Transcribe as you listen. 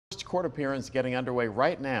court appearance getting underway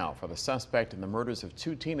right now for the suspect in the murders of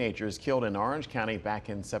two teenagers killed in Orange County back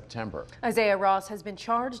in September. Issiah Ross has been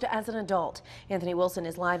charged as an adult. Anthony Wilson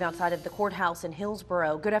is live outside of the courthouse in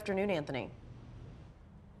Hillsborough. Good afternoon, Anthony.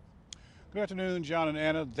 Good afternoon, John and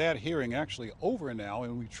Anna. That hearing actually over now,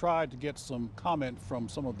 and we tried to get some comment from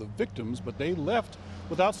some of the victims, but they left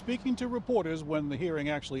without speaking to reporters when the hearing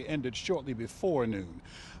actually ended shortly before noon.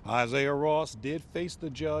 Issiah Ross did face the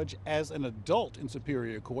judge as an adult in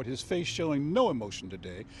Superior Court, his face showing no emotion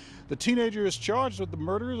today. The teenager is charged with the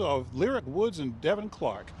murders of Lyric Woods and Devin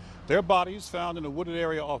Clark. Their bodies found in a wooded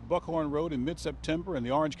area off Buckhorn Road in mid-September, and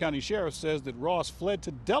the Orange County Sheriff says that Ross fled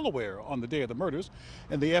to Delaware on the day of the murders,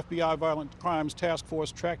 and the FBI Violent Crimes Task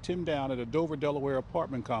Force tracked him down at a Dover, Delaware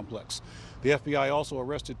apartment complex. The FBI also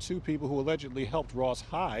arrested two people who allegedly helped Ross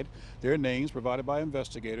hide. Their names, provided by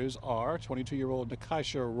investigators, are 22-year-old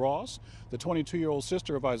Issiah Ross, the 22-year-old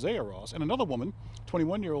sister of Issiah Ross, and another woman,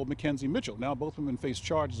 21-year-old Mackenzie Mitchell. Now both women face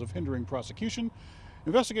charges of hindering prosecution.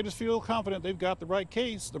 Investigators feel confident they've got the right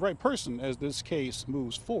case, the right person, as this case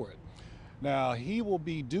moves forward. Now, he will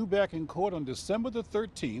be due back in court on December the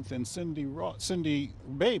 13th, and Cindy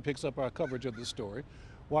Bay picks up our coverage of this story.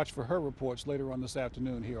 Watch for her reports later on this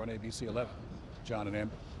afternoon here on ABC 11. John and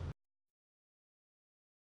Amber.